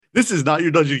This is not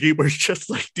your dungeon keeper. It's just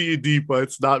like D&D, but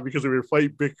it's not because we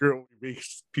fight bicker and we make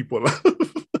people laugh.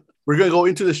 We're going to go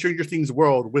into the Stranger Things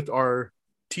world with our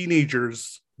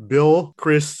teenagers, Bill,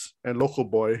 Chris, and Local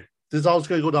Boy. This is all it's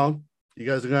going to go down. You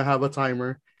guys are going to have a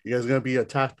timer. You guys are going to be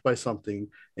attacked by something.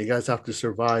 And you guys have to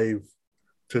survive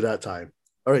to that time.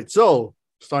 All right, so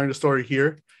starting the story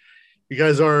here. You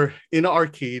guys are in an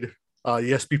arcade.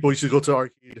 Yes, people used to go to the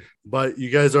arcade, but you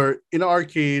guys are in an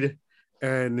arcade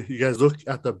and you guys look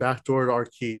at the back door of the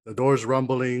arcade. The door's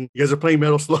rumbling. You guys are playing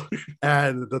Metal Slug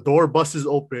and the door busts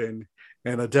open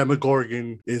and a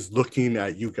demogorgon is looking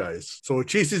at you guys. So it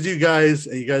chases you guys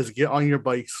and you guys get on your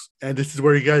bikes. And this is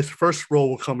where you guys' first roll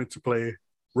will come into play.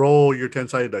 Roll your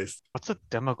 10-sided dice. What's a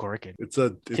demogorgon? It's a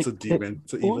demon.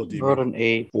 It's an evil demon. Wrote an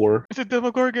 8. 4. It's a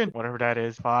demogorgon. Whatever that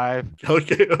is. 5.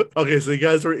 Okay. So you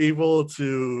guys were able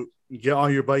to get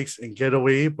on your bikes and get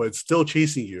away, but it's still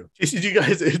chasing you. Chases you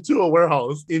guys into a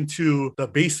warehouse, into the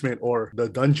basement or the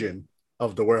dungeon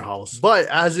of the warehouse. But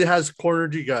as it has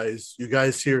cornered you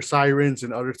guys hear sirens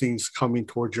and other things coming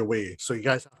towards your way. So you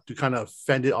guys have to kind of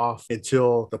fend it off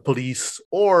until the police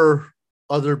or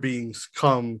other beings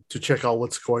come to check out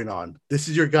what's going on. This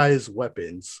is your guys'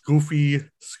 weapons. Goofy,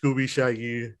 Scooby,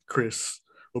 Shaggy, Chris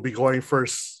will be going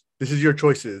first. This is your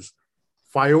choices.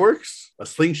 Fireworks, a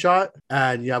slingshot,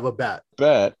 and you have a bat.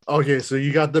 Bat. Okay, so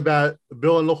you got the bat.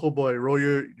 Bill and Local Boy, roll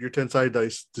your 10-sided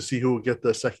dice to see who will get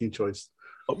the second choice.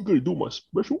 I'm going to do my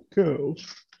special cows.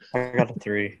 I got a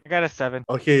 3. I got a 7.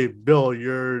 Okay, Bill,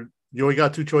 you only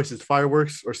got 2 choices,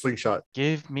 fireworks or slingshot.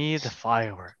 Give me the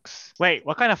fireworks. Wait,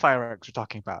 what kind of fireworks we're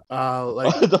talking about?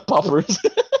 Like the poppers.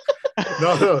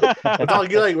 No.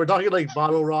 We're talking like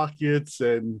bottle rockets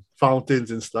and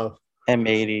fountains and stuff.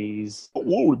 M80s.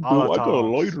 Whoa, Bill, I got a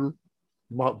lighter.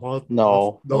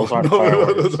 No, those aren't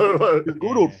fireworks.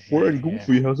 Good old friend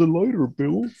Goofy has a lighter,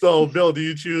 Bill. So, Bill, do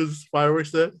you choose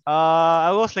fireworks then?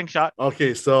 I will slingshot.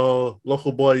 Okay, so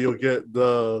Local Boy, you'll get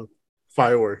the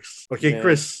fireworks. Okay, yeah.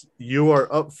 Chris, you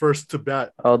are up first to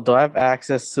bat. Oh, do I have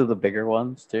access to the bigger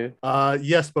ones too?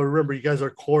 Yes, but remember you guys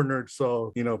are cornered,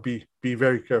 so be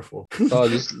very careful. Oh,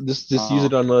 just use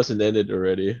it on us and end it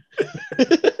already.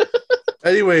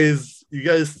 Anyways, you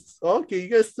guys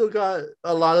still got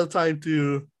a lot of time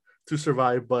to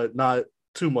survive, but not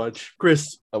too much.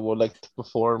 Chris, I would like to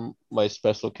perform my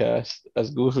special cast as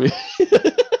Goofy.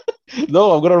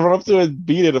 No, I'm gonna run up to it and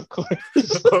beat it, of course.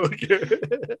 Okay.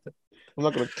 I'm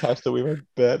not gonna cast away my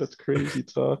bat. That's crazy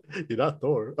talk. You're not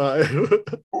Thor. I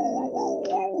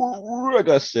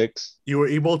got 6. You were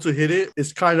able to hit it.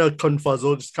 It's kind of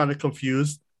confuzzled, just kind of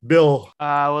confused. Bill,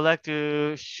 I would like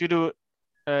to shoot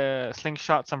a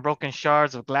slingshot some broken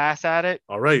shards of glass at it.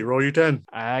 All right, roll your 10.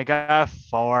 I got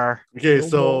 4. Okay,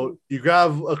 so you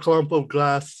grab a clump of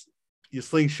glass. You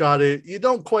slingshot it. You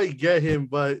don't quite get him,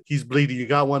 but he's bleeding. You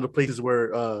got one of the places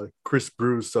where Chris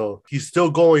bruised. So he's still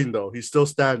going, though. He's still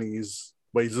standing.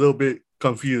 But he's a little bit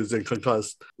confused and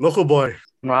concussed. Local Boy.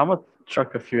 No, I'm going to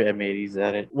chuck a few M80s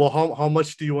at it. Well, how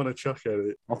much do you want to chuck at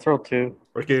it? I'll throw 2.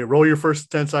 Okay, roll your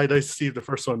first 10-sided dice to see if the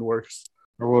first one works.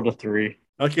 I rolled a 3.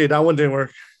 Okay, that one didn't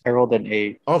work. I rolled an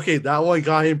 8. Okay, that one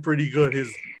got him pretty good.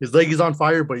 His leg is on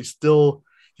fire, but he's still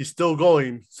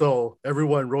going. So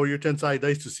everyone roll your 10-sided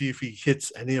dice to see if he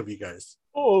hits any of you guys.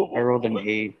 Oh, I rolled an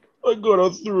 8. I got a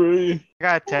 3. I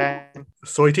got a 10.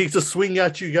 So he takes a swing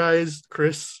at you guys.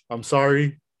 Chris, I'm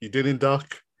sorry. You didn't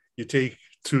duck. You take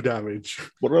 2 damage.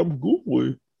 But I'm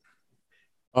Goofy.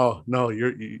 Oh, no,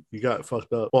 you got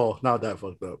fucked up. Well, not that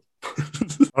fucked up.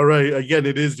 All right, again,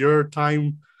 it is your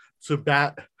time to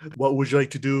bat. What would you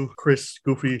like to do, Chris,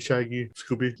 Goofy, Shaggy,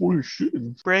 Scooby? What is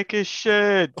shit? Break his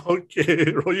shin.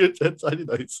 Okay, roll your 10-sided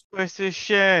dice. Twist his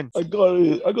shin. I got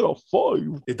a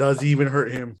 5. It does even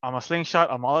hurt him. I'm a slingshot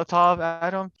a Molotov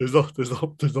at him. There's a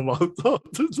Molotov.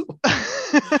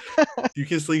 You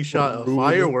can slingshot a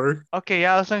firework. Okay,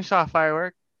 yeah, I'll slingshot a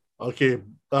firework. Okay,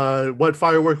 what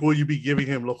firework will you be giving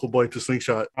him, Local Boy, to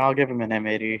slingshot? I'll give him an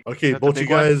M80. Okay, both you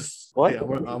guys. What? Yeah,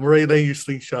 I'm already letting you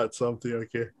slingshot something.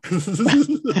 Okay.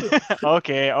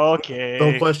 Okay.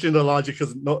 Don't question the logic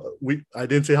because I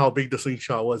didn't say how big the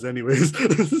slingshot was, anyways.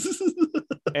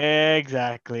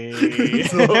 Exactly.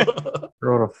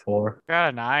 Rolled a 4. Got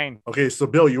a 9. Okay, so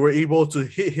Bill, you were able to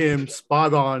hit him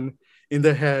spot on in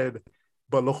the head,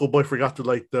 but Local Boy forgot to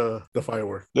light the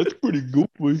firework. That's pretty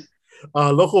Goofy.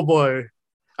 Local Boy,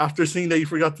 after seeing that you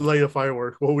forgot to light a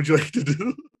firework, what would you like to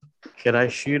do? Could I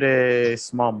shoot a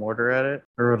small mortar at it?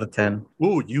 I rolled a 10.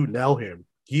 Ooh, you nail him.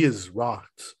 He is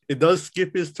rocked. It does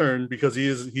skip his turn because he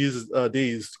is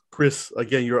dazed. Chris,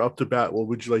 again, you're up to bat. What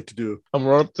would you like to do? I'm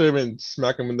run up to him and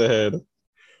smack him in the head.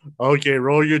 Okay,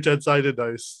 roll your 10-sided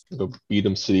dice. Go beat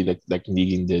him city like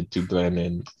Negan did to Glenn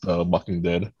and Walking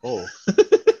Dead. Oh,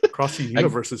 crossing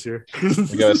universes here. I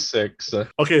got a 6.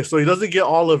 Okay, so he doesn't get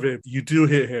all of it. You do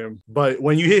hit him, but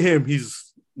when you hit him,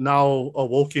 he's now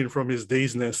awoken from his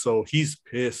dazedness, so he's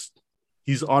pissed.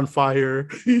 He's on fire.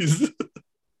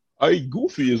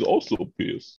 Goofy is also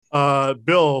pissed.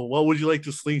 Bill, what would you like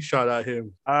to slingshot at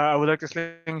him? I would like to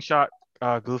slingshot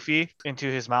Goofy into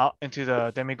his mouth, into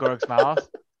the demogorg's mouth,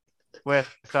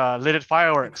 with lidded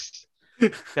fireworks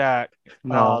that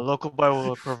local boy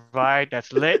will provide.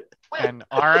 That's lit and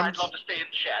armed. I'd love to stay in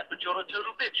chat, but you're a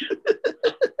total bitch.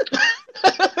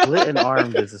 Lit and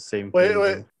armed is the same thing.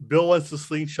 Wait. Bill wants to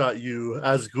slingshot you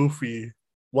as Goofy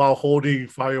while holding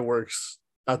fireworks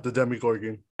at the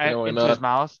demogorgon. Into his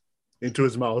mouth. Into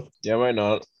his mouth. Yeah, why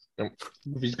not? If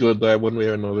he's good, that one way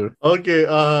or another. Okay,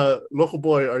 local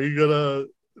boy, are you gonna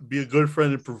be a good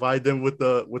friend and provide them with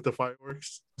the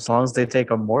fireworks? As long as they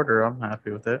take a mortar, I'm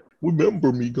happy with it.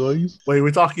 Remember me, guys. Wait,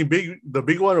 we're talking the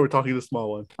big one, or we're talking the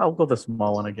small one? I'll go the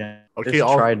small one again. Okay,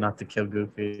 just try not to kill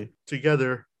Goofy.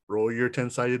 Together, roll your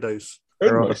 10-sided dice.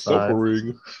 And my suffering.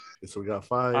 Okay, so we got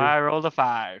 5. I rolled a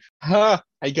 5. Ha!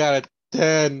 I got a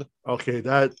 10. Okay,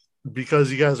 that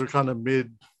because you guys were kind of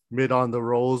mid on the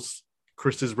rolls.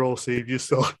 Chris's roll saved you,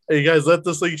 so you guys let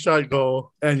the slingshot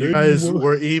go, and you guys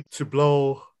were able to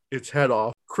blow its head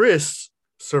off. Chris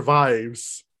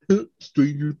survives.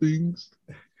 Stranger Things.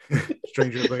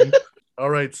 Stranger Things. All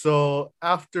right, so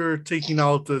after taking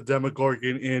out the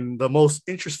demogorgon in the most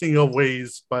interesting of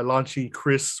ways by launching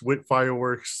Chris with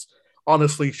fireworks on a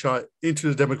slingshot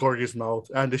into the demogorgon's mouth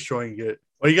and destroying it,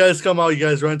 when you guys come out, you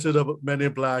guys run to the men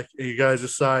in black, and you guys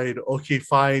decide, okay,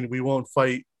 fine, we won't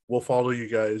fight. We'll follow you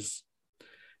guys.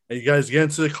 And you guys get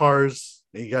into the cars,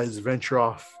 and you guys venture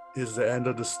off. Is the end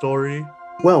of the story.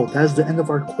 Well, that is the end of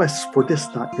our quest for this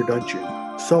Not Your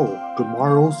Dungeon. So, good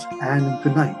morrows and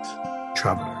good night,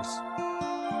 travelers.